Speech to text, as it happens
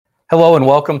Hello and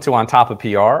welcome to On Top of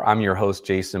PR. I'm your host,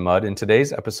 Jason Mudd. In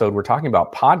today's episode, we're talking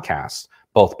about podcasts,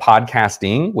 both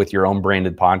podcasting with your own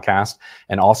branded podcast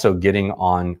and also getting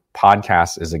on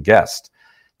podcasts as a guest.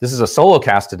 This is a solo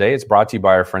cast today. It's brought to you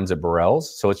by our friends at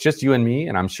Burrell's. So it's just you and me,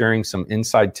 and I'm sharing some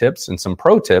inside tips and some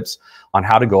pro tips on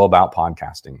how to go about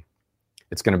podcasting.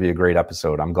 It's going to be a great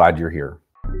episode. I'm glad you're here.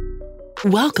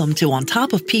 Welcome to On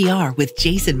Top of PR with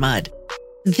Jason Mudd.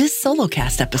 This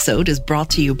SoloCast episode is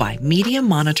brought to you by media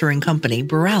monitoring company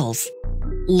Burrell's.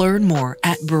 Learn more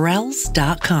at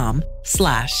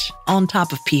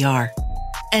burrells.com/ontopofpr.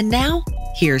 And now,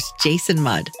 here's Jason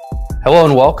Mudd. Hello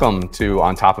and welcome to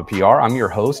On Top of PR. I'm your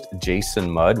host,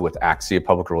 Jason Mudd with Axia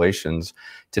Public Relations.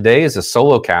 Today is a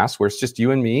solo cast where it's just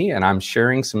you and me, and I'm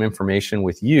sharing some information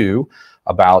with you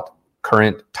about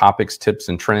current topics, tips,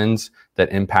 and trends that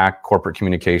impact corporate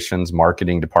communications,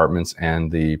 marketing departments,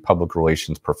 and the public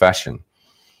relations profession.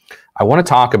 I want to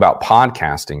talk about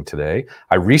podcasting today.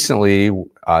 I recently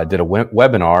did a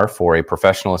webinar for a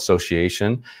professional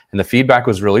association, and the feedback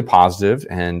was really positive,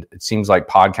 and it seems like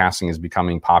podcasting is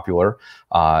becoming popular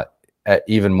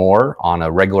even more on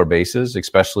a regular basis,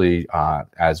 especially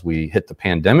as we hit the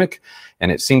pandemic.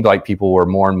 And it seemed like people were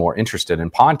more and more interested in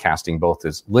podcasting, both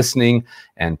as listening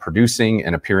and producing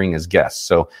and appearing as guests.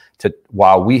 So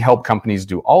while we help companies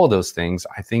do all of those things,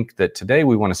 I think that today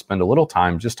we want to spend a little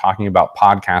time just talking about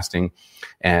podcasting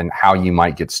and how you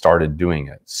might get started doing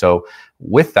it. So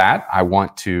with that, I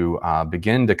want to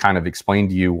begin to kind of explain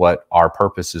to you what our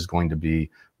purpose is going to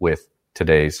be with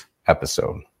today's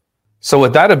episode. So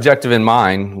with that objective in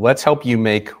mind, let's help you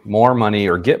make more money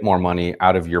or get more money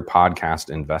out of your podcast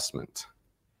investment.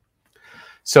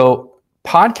 So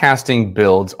podcasting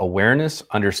builds awareness,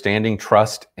 understanding,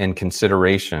 trust, and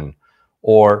consideration.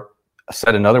 Or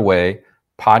said another way,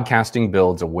 podcasting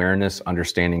builds awareness,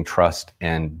 understanding, trust,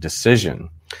 and decision.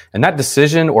 And that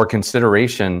decision or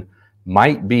consideration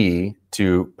might be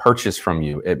to purchase from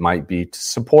you. It might be to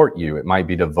support you. It might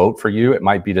be to vote for you. It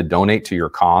might be to donate to your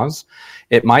cause.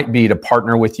 It might be to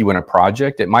partner with you in a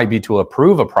project. It might be to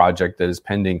approve a project that is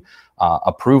pending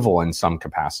approval in some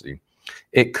capacity.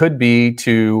 It could be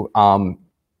to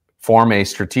form a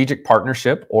strategic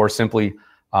partnership or simply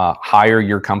hire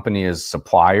your company as a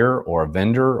supplier or a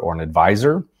vendor or an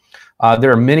advisor.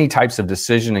 There are many types of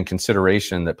decision and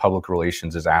consideration that public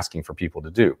relations is asking for people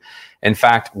to do. In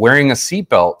fact, wearing a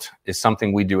seatbelt is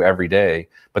something we do every day,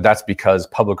 but that's because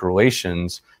public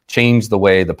relations changed the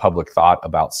way the public thought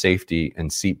about safety and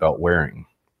seatbelt wearing.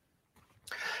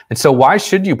 And so why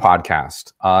should you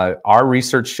podcast? Our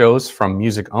research shows from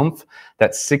Music Oomph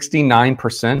that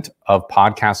 69% of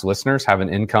podcast listeners have an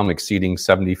income exceeding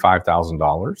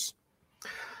 $75,000.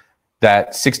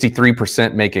 That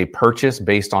 63% make a purchase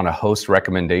based on a host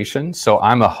recommendation. So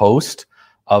I'm a host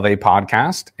of a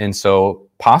podcast, and so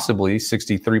possibly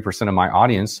 63% of my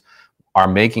audience are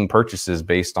making purchases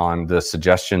based on the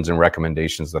suggestions and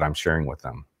recommendations that I'm sharing with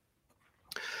them.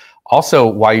 Also,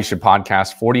 why you should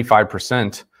podcast,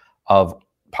 45% of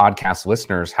podcast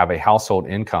listeners have a household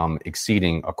income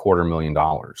exceeding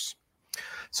 $250,000.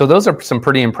 So those are some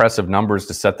pretty impressive numbers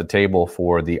to set the table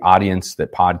for the audience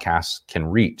that podcasts can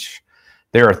reach.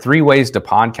 There are three ways to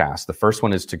podcast. The first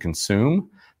one is to consume,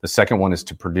 the second one is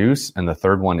to produce, and the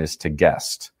third one is to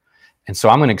guest. And so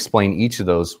I'm going to explain each of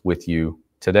those with you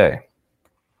today.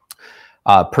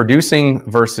 Producing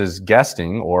versus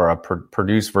guesting, or a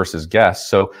produce versus guest.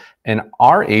 So in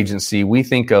our agency, we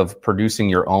think of producing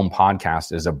your own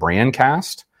podcast as a brand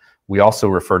cast. We also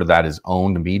refer to that as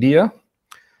owned media.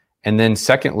 And then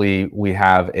secondly, we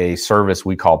have a service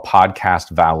we call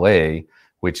Podcast Valet,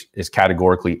 which is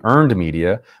categorically earned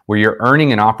media, where you're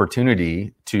earning an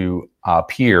opportunity to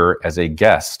appear as a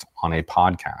guest on a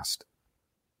podcast.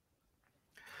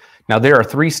 Now, there are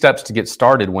three steps to get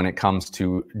started when it comes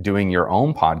to doing your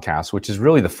own podcast, which is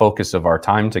really the focus of our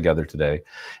time together today.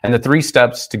 And the three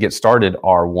steps to get started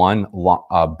are one,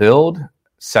 build,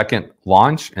 second,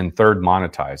 launch, and third,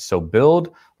 monetize. So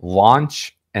build,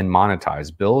 launch, and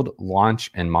monetize. Build,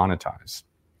 launch, and monetize.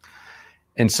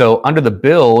 And so under the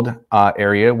build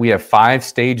area, we have 5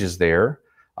 stages there,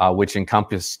 which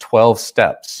encompass 12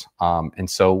 steps. And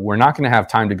so we're not going to have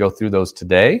time to go through those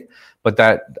today, but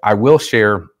that I will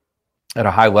share at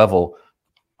a high level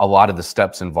a lot of the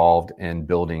steps involved in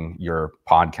building your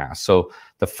podcast. So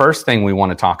the first thing we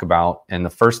want to talk about, and the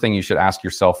first thing you should ask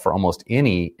yourself for almost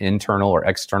any internal or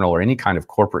external or any kind of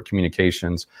corporate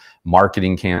communications,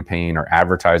 marketing campaign, or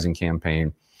advertising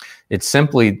campaign, it's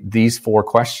simply these 4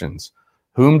 questions.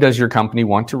 Whom does your company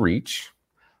want to reach?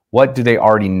 What do they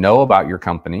already know about your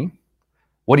company?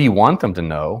 What do you want them to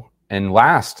know? And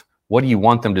last, what do you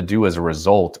want them to do as a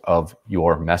result of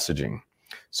your messaging?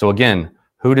 So again,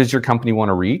 who does your company want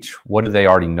to reach? What do they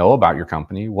already know about your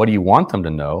company? What do you want them to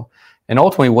know? And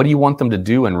ultimately, what do you want them to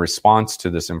do in response to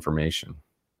this information?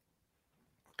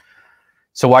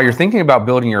 So while you're thinking about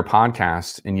building your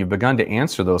podcast and you've begun to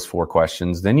answer those 4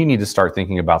 questions, then you need to start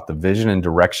thinking about the vision and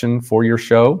direction for your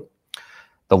show,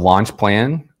 the launch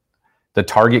plan, the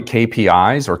target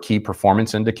KPIs or key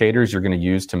performance indicators you're going to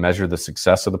use to measure the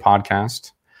success of the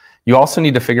podcast. You also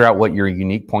need to figure out what your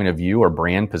unique point of view or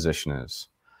brand position is.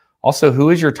 Also, who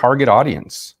is your target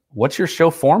audience? What's your show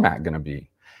format going to be?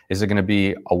 Is it going to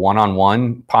be a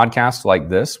one-on-one podcast like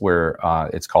this where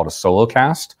it's called a solo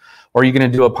cast? Or are you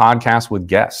going to do a podcast with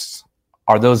guests?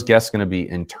 Are those guests going to be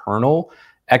internal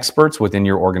experts within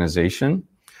your organization?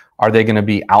 Are they going to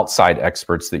be outside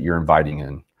experts that you're inviting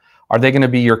in? Are they going to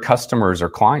be your customers or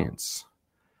clients?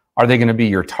 Are they going to be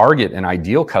your target and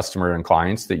ideal customer and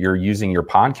clients that you're using your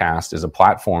podcast as a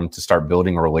platform to start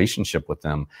building a relationship with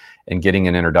them and getting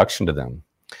an introduction to them?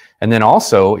 And then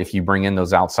also, if you bring in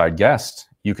those outside guests,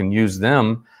 you can use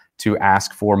them to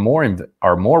ask for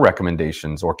more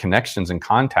recommendations or connections and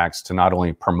contacts to not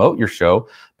only promote your show,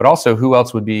 but also who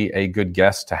else would be a good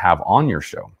guest to have on your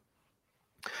show.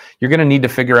 You're going to need to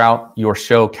figure out your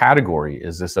show category.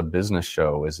 Is this a business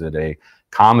show? Is it a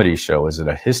comedy show? Is it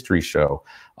a history show?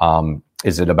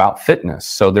 Is it about fitness?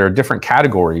 So there are different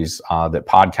categories that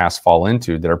podcasts fall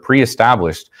into that are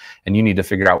pre-established, and you need to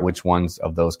figure out which ones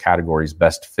of those categories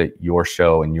best fit your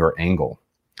show and your angle.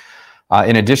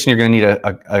 In addition, you're going to need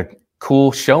a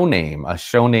cool show name, a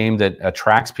show name that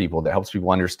attracts people, that helps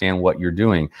people understand what you're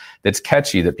doing, that's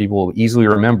catchy, that people will easily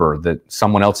remember, that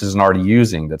someone else isn't already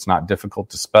using, that's not difficult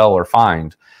to spell or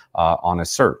find on a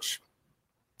search.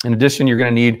 In addition, you're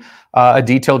going to need a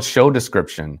detailed show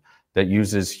description that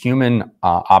uses human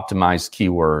optimized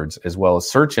keywords as well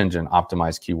as search engine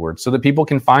optimized keywords so that people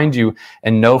can find you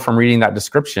and know from reading that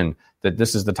description that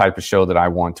this is the type of show that I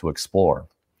want to explore.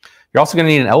 You're also going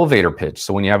to need an elevator pitch.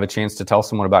 So when you have a chance to tell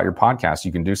someone about your podcast,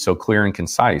 you can do so clear and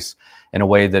concise in a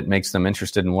way that makes them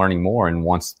interested in learning more and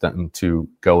wants them to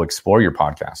go explore your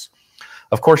podcast.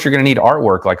 Of course, you're going to need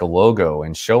artwork like a logo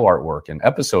and show artwork and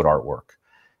episode artwork.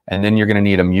 And then you're going to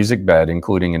need a music bed,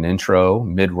 including an intro,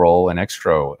 mid-roll, and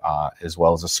extra, as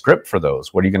well as a script for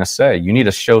those. What are you going to say? You need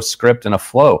a show script and a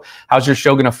flow. How's your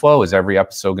show going to flow? Is every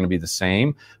episode going to be the same?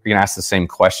 Are you going to ask the same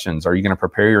questions? Are you going to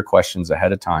prepare your questions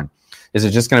ahead of time? Is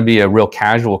it just going to be a real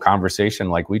casual conversation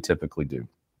like we typically do?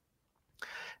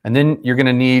 And then you're going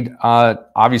to need,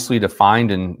 obviously, to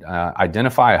find and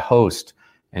identify a host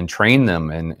and train them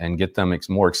and get them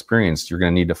more experienced. You're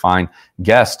going to need to find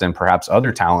guests and perhaps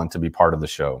other talent to be part of the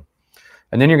show.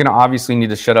 And then you're going to obviously need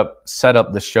to set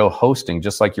up the show hosting,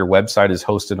 just like your website is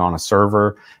hosted on a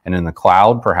server and in the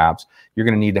cloud, perhaps. You're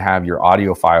going to need to have your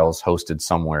audio files hosted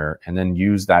somewhere and then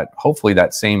use that, hopefully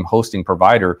that same hosting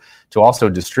provider to also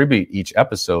distribute each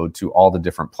episode to all the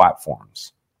different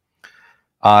platforms.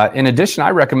 In addition, I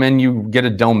recommend you get a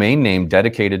domain name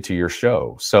dedicated to your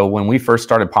show. So when we first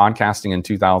started podcasting in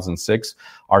 2006,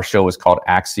 our show was called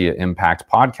Axia Impact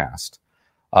Podcast.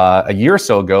 A year or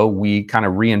so ago, we kind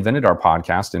of reinvented our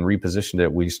podcast and repositioned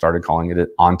it. We started calling it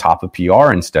On Top of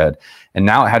PR instead. And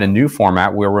now it had a new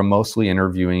format where we're mostly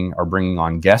interviewing or bringing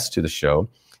on guests to the show.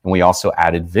 And we also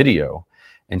added video.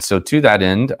 And so to that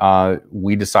end,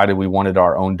 we decided we wanted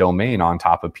our own domain,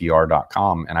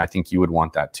 ontopofpr.com. And I think you would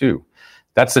want that too.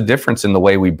 That's the difference in the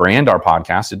way we brand our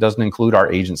podcast. It doesn't include our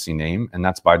agency name, and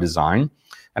that's by design.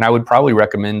 And I would probably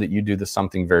recommend that you do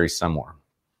something very similar.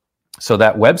 So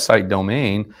that website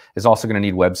domain is also going to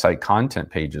need website content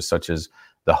pages, such as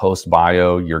the host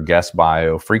bio, your guest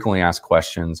bio, frequently asked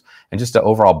questions, and just an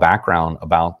overall background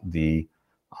about the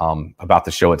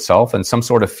show itself and some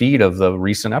sort of feed of the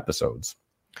recent episodes.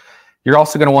 You're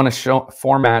also going to want to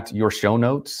format your show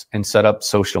notes and set up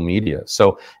social media.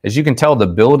 So as you can tell, the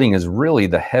building is really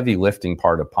the heavy lifting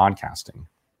part of podcasting.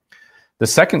 The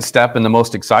second step and the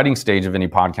most exciting stage of any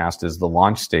podcast is the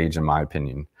launch stage, in my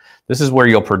opinion. This is where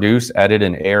you'll produce, edit,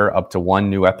 and air up to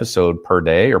 1 new episode per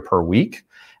day or per week.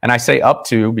 And I say up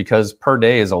to because per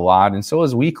day is a lot, and so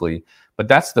is weekly. But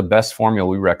that's the best formula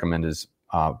we recommend is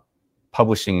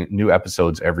publishing new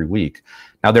episodes every week.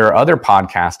 Now, there are other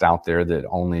podcasts out there that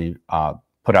only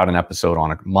put out an episode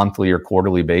on a monthly or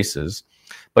quarterly basis,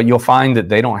 but you'll find that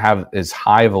they don't have as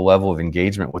high of a level of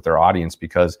engagement with their audience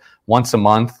because once a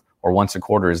month or once a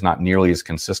quarter is not nearly as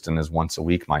consistent as once a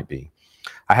week might be.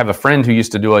 I have a friend who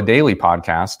used to do a daily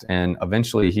podcast, and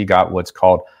eventually he got what's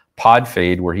called pod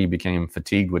fade, where he became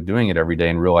fatigued with doing it every day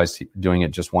and realized doing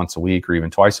it just once a week or even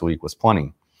twice a week was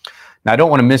plenty. Now, I don't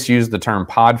want to misuse the term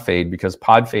pod fade, because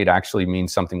pod fade actually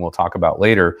means something we'll talk about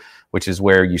later, which is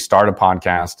where you start a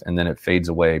podcast and then it fades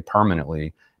away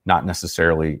permanently, not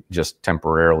necessarily just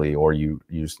temporarily, or you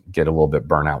get a little bit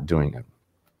burnout doing it.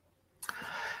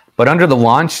 But under the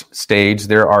launch stage,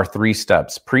 there are 3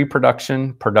 steps: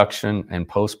 pre-production, production, and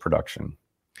post-production.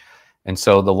 And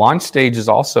so the launch stage is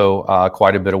also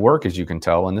quite a bit of work, as you can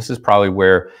tell. And this is probably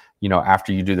where,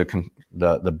 after you do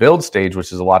the build stage,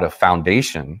 which is a lot of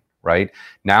foundation, right?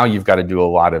 Now you've got to do a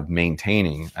lot of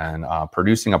maintaining, and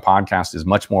producing a podcast is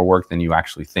much more work than you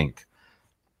actually think.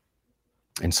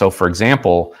 And so, for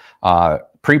example,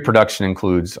 pre-production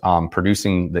includes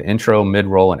producing the intro,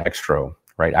 mid-roll, and extro,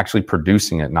 right? Actually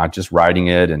producing it, not just writing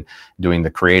it and doing the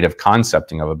creative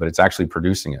concepting of it, but it's actually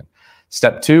producing it.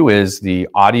 Step 2 is the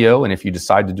audio. And if you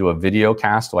decide to do a video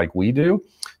cast like we do,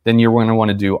 then you're going to want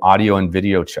to do audio and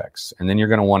video checks. And then you're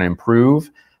going to want to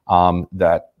improve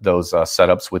those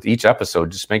setups with each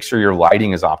episode. Just make sure your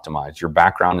lighting is optimized, your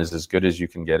background is as good as you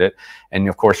can get it, and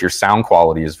of course your sound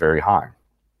quality is very high.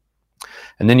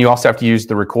 And then you also have to use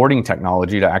the recording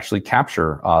technology to actually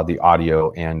capture the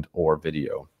audio and or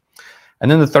video. And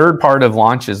then the third part of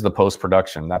launch is the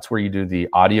post-production. That's where you do the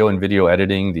audio and video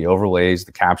editing, the overlays,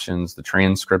 the captions, the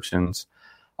transcriptions,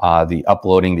 the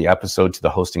uploading the episode to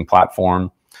the hosting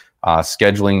platform,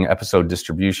 scheduling episode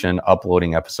distribution,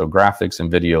 uploading episode graphics, and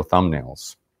video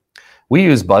thumbnails. We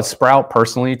use Buzzsprout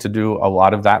personally to do a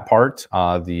lot of that part,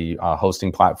 the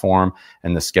hosting platform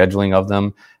and the scheduling of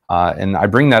them. And I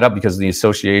bring that up because the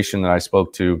association that I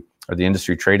spoke to, or the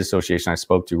industry trade association I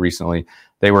spoke to recently,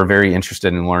 they were very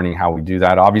interested in learning how we do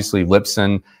that. Obviously,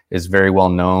 Libsyn is very well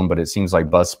known, but it seems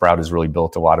like Buzzsprout has really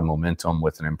built a lot of momentum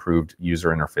with an improved user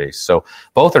interface. So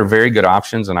both are very good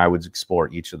options, and I would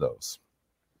explore each of those.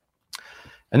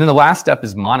 And then the last step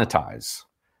is monetize.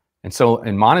 And so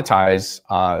in monetize,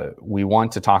 we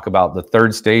want to talk about the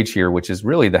third stage here, which is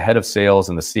really the head of sales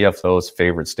and the CFO's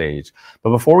favorite stage.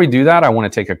 But before we do that, I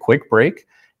want to take a quick break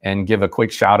and give a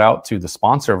quick shout out to the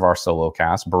sponsor of our solo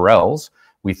cast, Burrell's.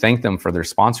 We thank them for their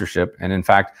sponsorship. And in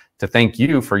fact, to thank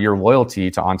you for your loyalty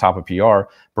to On Top of PR,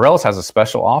 Burrell's has a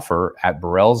special offer at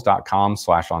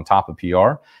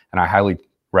burrells.com/ontopofpr. And I highly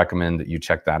recommend that you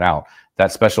check that out.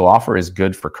 That special offer is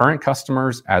good for current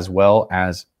customers as well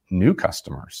as new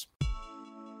customers.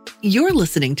 You're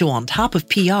listening to On Top of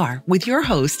PR with your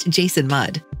host, Jason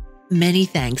Mudd. Many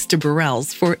thanks to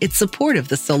Burrell's for its support of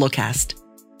the Solocast.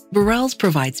 Burrell's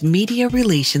provides media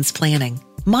relations planning,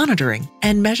 monitoring,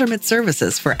 and measurement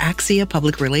services for Axia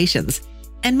Public Relations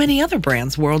and many other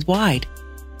brands worldwide.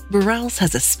 Burrell's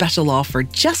has a special offer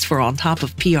just for On Top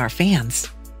of PR fans.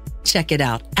 Check it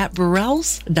out at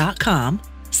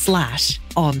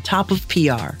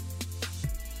burrells.com/ontopofpr.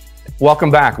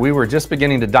 Welcome back. We were just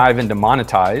beginning to dive into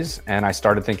monetize, and I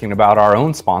started thinking about our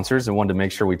own sponsors and wanted to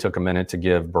make sure we took a minute to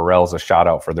give Burrell's a shout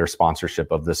out for their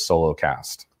sponsorship of this solo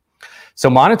cast. So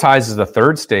monetize is the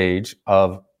third stage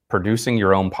of producing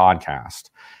your own podcast.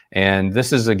 And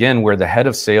this is, again, where the head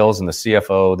of sales and the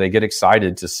CFO, they get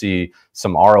excited to see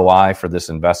some ROI for this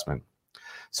investment.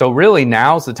 So really,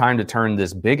 now's the time to turn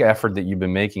this big effort that you've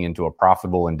been making into a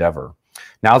profitable endeavor.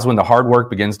 Now's when the hard work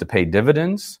begins to pay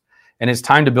dividends, and it's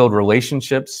time to build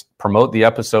relationships, promote the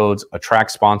episodes,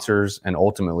 attract sponsors, and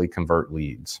ultimately convert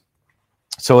leads.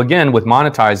 So again, with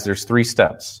monetize, there's 3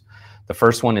 steps. The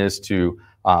first one is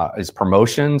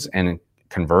promotions and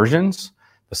conversions.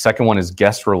 The second one is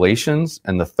guest relations,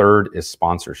 and the third is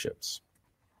sponsorships.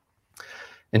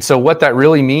 And so what that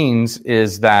really means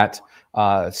is that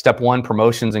step 1,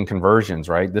 promotions and conversions,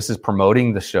 right? This is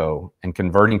promoting the show and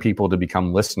converting people to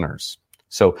become listeners.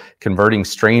 So converting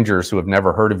strangers who have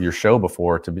never heard of your show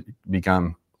before to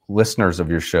become listeners of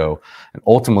your show, and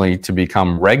ultimately to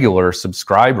become regular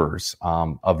subscribers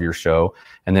of your show,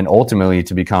 and then ultimately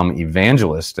to become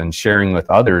evangelists and sharing with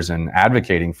others and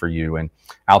advocating for you and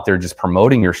out there just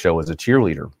promoting your show as a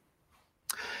cheerleader.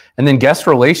 And then guest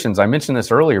relations, I mentioned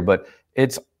this earlier, but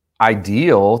it's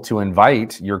ideal to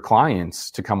invite your clients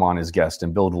to come on as guests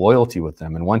and build loyalty with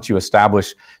them. And once you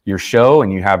establish your show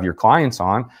and you have your clients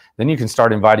on, then you can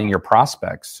start inviting your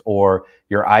prospects or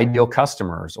your ideal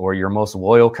customers or your most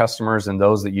loyal customers and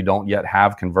those that you don't yet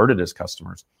have converted as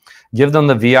customers. Give them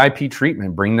the VIP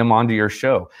treatment, bring them onto your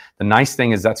show. The nice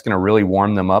thing is that's going to really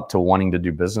warm them up to wanting to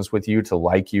do business with you, to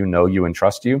like you, know you, and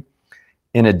trust you.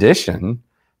 In addition,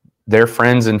 their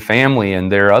friends and family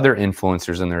and their other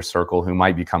influencers in their circle who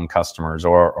might become customers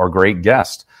or great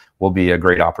guests will be a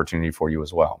great opportunity for you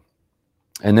as well.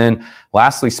 And then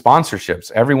lastly,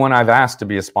 sponsorships. Everyone I've asked to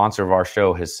be a sponsor of our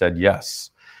show has said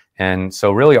yes. And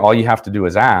so really all you have to do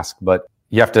is ask, but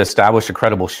You have to establish a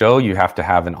credible show. You have to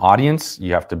have an audience.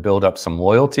 You have to build up some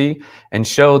loyalty and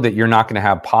show that you're not going to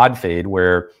have pod fade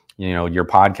where, your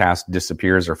podcast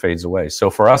disappears or fades away. So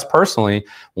for us personally,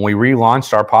 when we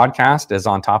relaunched our podcast as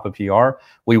On Top of PR,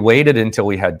 we waited until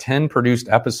we had 10 produced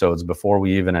episodes before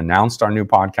we even announced our new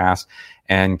podcast,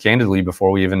 and candidly, before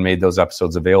we even made those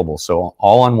episodes available. So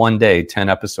all on one day, 10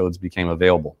 episodes became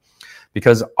available.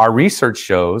 Because our research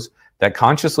shows that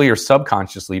consciously or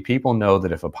subconsciously, people know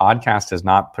that if a podcast has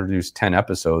not produced 10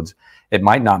 episodes, it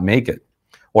might not make it,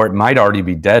 or it might already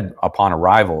be dead upon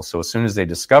arrival. So as soon as they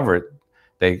discover it,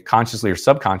 they consciously or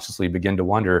subconsciously begin to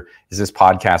wonder, is this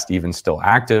podcast even still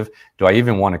active? Do I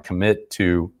even want to commit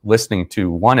to listening to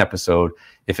one episode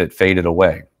if it faded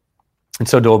away? And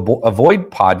so to avoid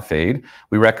pod fade,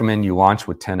 we recommend you launch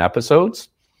with 10 episodes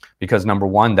because number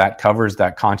one, that covers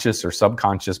that conscious or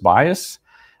subconscious bias.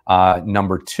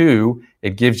 Number two,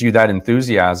 it gives you that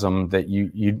enthusiasm that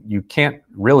you can't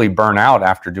really burn out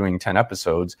after doing 10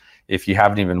 episodes if you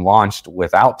haven't even launched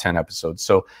without 10 episodes.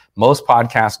 So most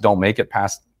podcasts don't make it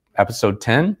past episode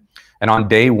 10. And on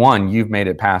day one, you've made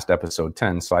it past episode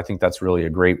 10. So I think that's really a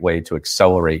great way to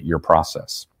accelerate your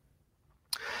process.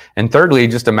 And thirdly,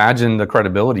 just imagine the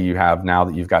credibility you have now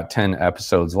that you've got 10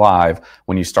 episodes live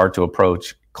when you start to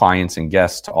approach clients and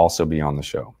guests to also be on the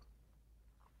show.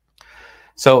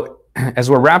 So as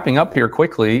we're wrapping up here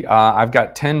quickly, I've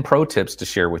got 10 pro tips to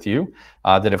share with you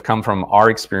that have come from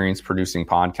our experience producing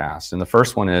podcasts. And the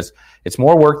first one is, it's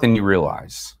more work than you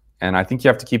realize. And I think you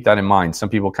have to keep that in mind. Some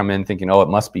people come in thinking, oh, it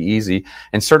must be easy.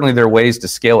 And certainly there are ways to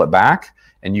scale it back,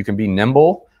 and you can be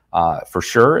nimble for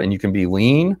sure, and you can be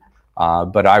lean.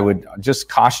 But I would just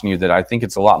caution you that I think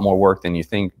it's a lot more work than you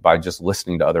think by just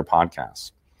listening to other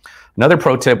podcasts. Another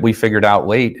pro tip we figured out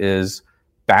late is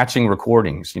batching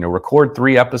recordings. Record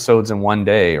 3 episodes in one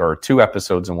day or 2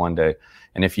 episodes in one day.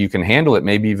 And if you can handle it,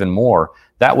 maybe even more.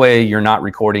 That way you're not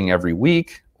recording every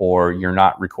week, or you're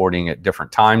not recording at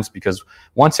different times, because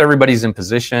once everybody's in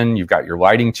position, you've got your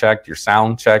lighting checked, your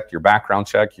sound checked, your background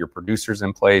checked, your producer's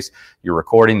in place, you're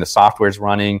recording, the software's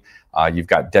running, you've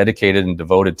got dedicated and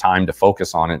devoted time to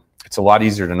focus on it. It's a lot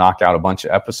easier to knock out a bunch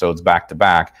of episodes back to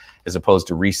back as opposed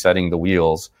to resetting the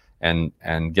wheels and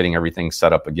getting everything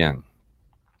set up again.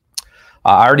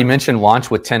 I already mentioned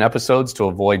launch with 10 episodes to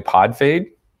avoid pod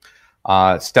fade.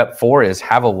 Step 4 is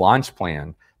have a launch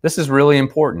plan. This is really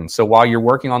important. So while you're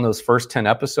working on those first 10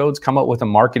 episodes, come up with a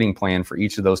marketing plan for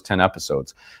each of those 10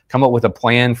 episodes. Come up with a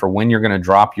plan for when you're going to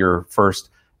drop your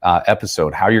first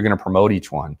episode, how you're going to promote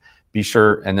each one. Be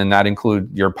sure, and then that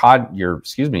include your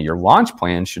launch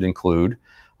plan should include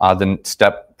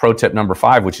the pro tip number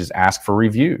 5, which is ask for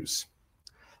reviews.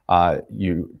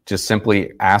 You just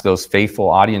simply ask those faithful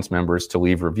audience members to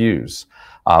leave reviews.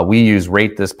 We use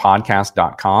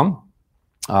ratethispodcast.com,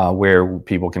 where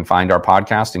people can find our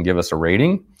podcast and give us a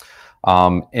rating.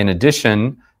 In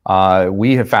addition,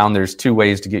 we have found there's 2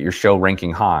 ways to get your show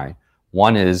ranking high.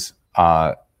 One is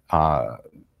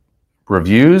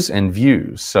reviews and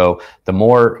views. So the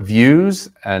more views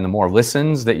and the more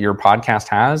listens that your podcast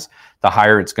has, the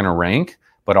higher it's going to rank,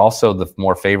 but also the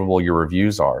more favorable your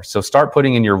reviews are. So start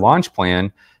putting in your launch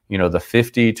plan, the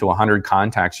 50 to 100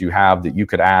 contacts you have that you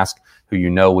could ask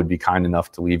who would be kind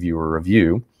enough to leave you a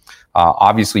review.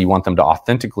 Obviously, you want them to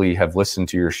authentically have listened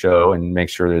to your show and make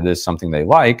sure that it is something they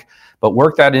like, but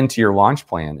work that into your launch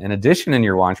plan. In addition, in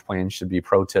your launch plan should be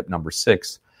pro tip number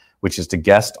 6, which is to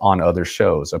guest on other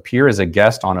shows. Appear as a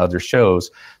guest on other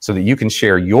shows so that you can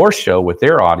share your show with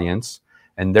their audience,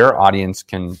 and their audience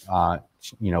can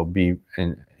be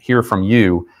and hear from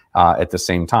you at the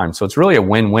same time. So it's really a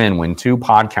win-win when 2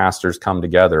 podcasters come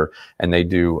together and they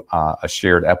do a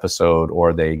shared episode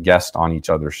or they guest on each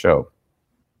other's show.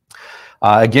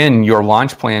 Again, your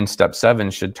launch plan, step 7,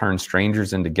 should turn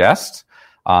strangers into guests.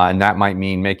 And that might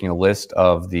mean making a list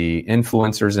of the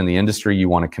influencers in the industry you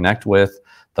want to connect with,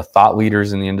 the thought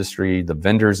leaders in the industry, the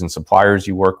vendors and suppliers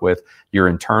you work with, your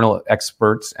internal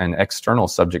experts and external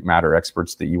subject matter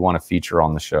experts that you want to feature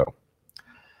on the show.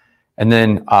 And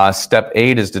then step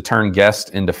 8 is to turn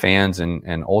guests into fans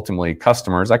and ultimately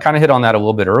customers. I kind of hit on that a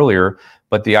little bit earlier,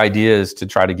 but the idea is to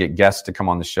try to get guests to come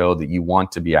on the show that you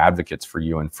want to be advocates for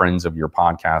you and friends of your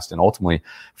podcast and ultimately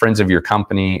friends of your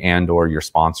company and or your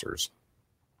sponsors.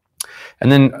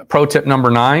 And then pro tip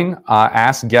number 9,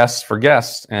 ask guests for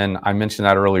guests. And I mentioned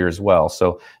that earlier as well.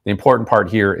 So the important part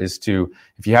here is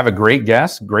if you have a great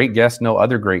guests know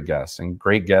other great guests, and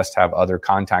great guests have other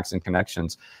contacts and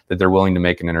connections that they're willing to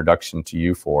make an introduction to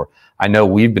you for. I know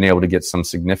we've been able to get some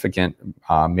significant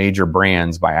major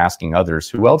brands by asking others,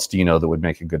 who else do you know that would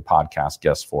make a good podcast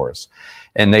guest for us?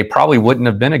 And they probably wouldn't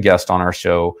have been a guest on our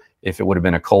show if it would have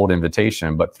been a cold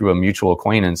invitation, but through a mutual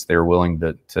acquaintance, they're willing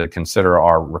to consider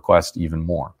our request even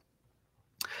more.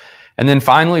 And then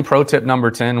finally, pro tip number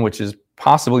 10, which is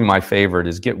possibly my favorite,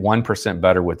 is get 1%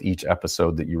 better with each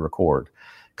episode that you record.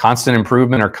 Constant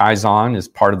improvement, or Kaizen, is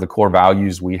part of the core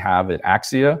values we have at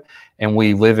Axia, and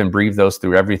we live and breathe those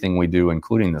through everything we do,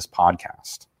 including this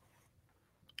podcast.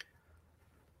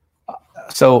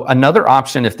 So another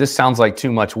option, if this sounds like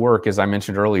too much work, as I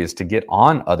mentioned earlier, is to get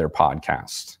on other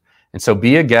podcasts. And so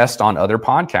be a guest on other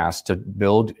podcasts to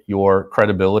build your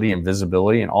credibility and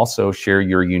visibility, and also share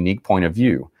your unique point of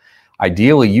view.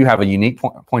 Ideally, you have a unique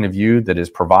point of view that is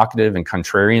provocative and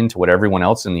contrarian to what everyone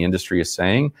else in the industry is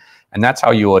saying. And that's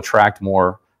how you'll attract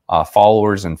more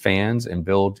followers and fans and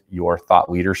build your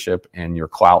thought leadership and your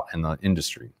clout in the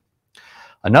industry.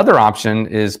 Another option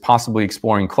is possibly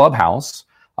exploring Clubhouse,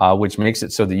 which makes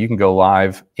it so that you can go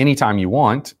live anytime you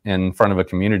want in front of a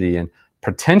community, and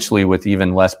potentially with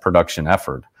even less production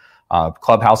effort.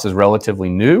 Clubhouse is relatively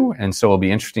new, and so it'll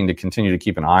be interesting to continue to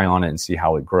keep an eye on it and see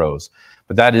how it grows.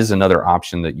 But that is another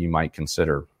option that you might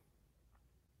consider.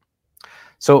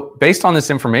 So based on this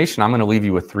information, I'm going to leave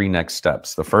you with 3 next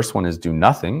steps. The first one is do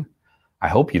nothing. I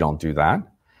hope you don't do that.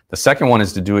 The second one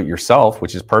is to do it yourself,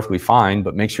 which is perfectly fine,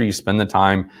 but make sure you spend the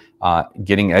time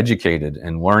getting educated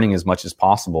and learning as much as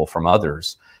possible from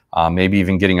others. Maybe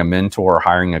even getting a mentor or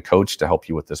hiring a coach to help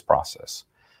you with this process.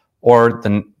 Or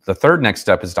the third next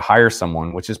step is to hire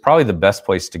someone, which is probably the best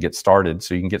place to get started.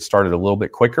 So you can get started a little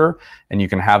bit quicker, and you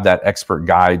can have that expert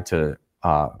guide to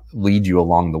lead you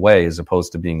along the way, as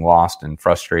opposed to being lost and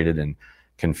frustrated and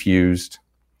confused,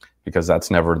 because that's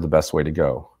never the best way to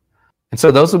go. And so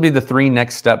those would be the 3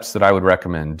 next steps that I would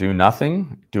recommend. Do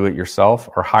nothing, do it yourself,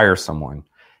 or hire someone.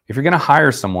 If you're going to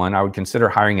hire someone, I would consider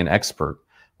hiring an expert,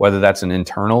 whether that's an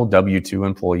internal W-2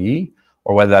 employee,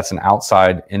 or whether that's an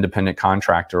outside independent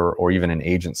contractor, or even an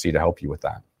agency to help you with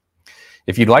that.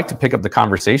 If you'd like to pick up the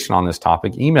conversation on this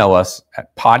topic, email us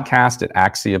at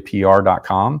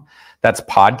podcast@axiapr.com. That's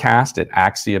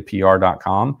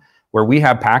podcast@axiapr.com, where we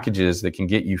have packages that can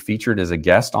get you featured as a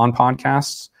guest on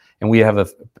podcasts, and we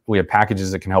have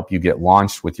packages that can help you get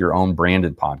launched with your own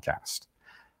branded podcast.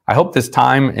 I hope this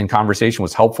time and conversation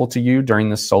was helpful to you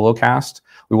during this solo cast.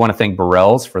 We want to thank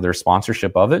Burrell's for their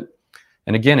sponsorship of it.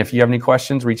 And again, if you have any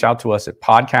questions, reach out to us at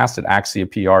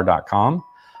podcast@axiapr.com.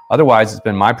 Otherwise, it's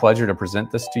been my pleasure to present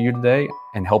this to you today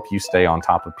and help you stay on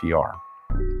top of PR.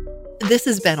 This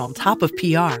has been On Top of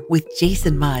PR with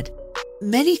Jason Mudd.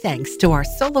 Many thanks to our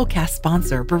SoloCast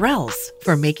sponsor, Burrell's,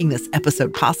 for making this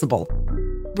episode possible.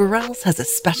 Burrell's has a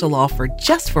special offer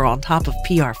just for On Top of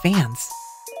PR fans.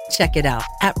 Check it out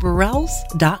at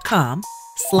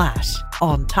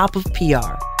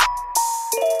burrells.com/ontopofpr.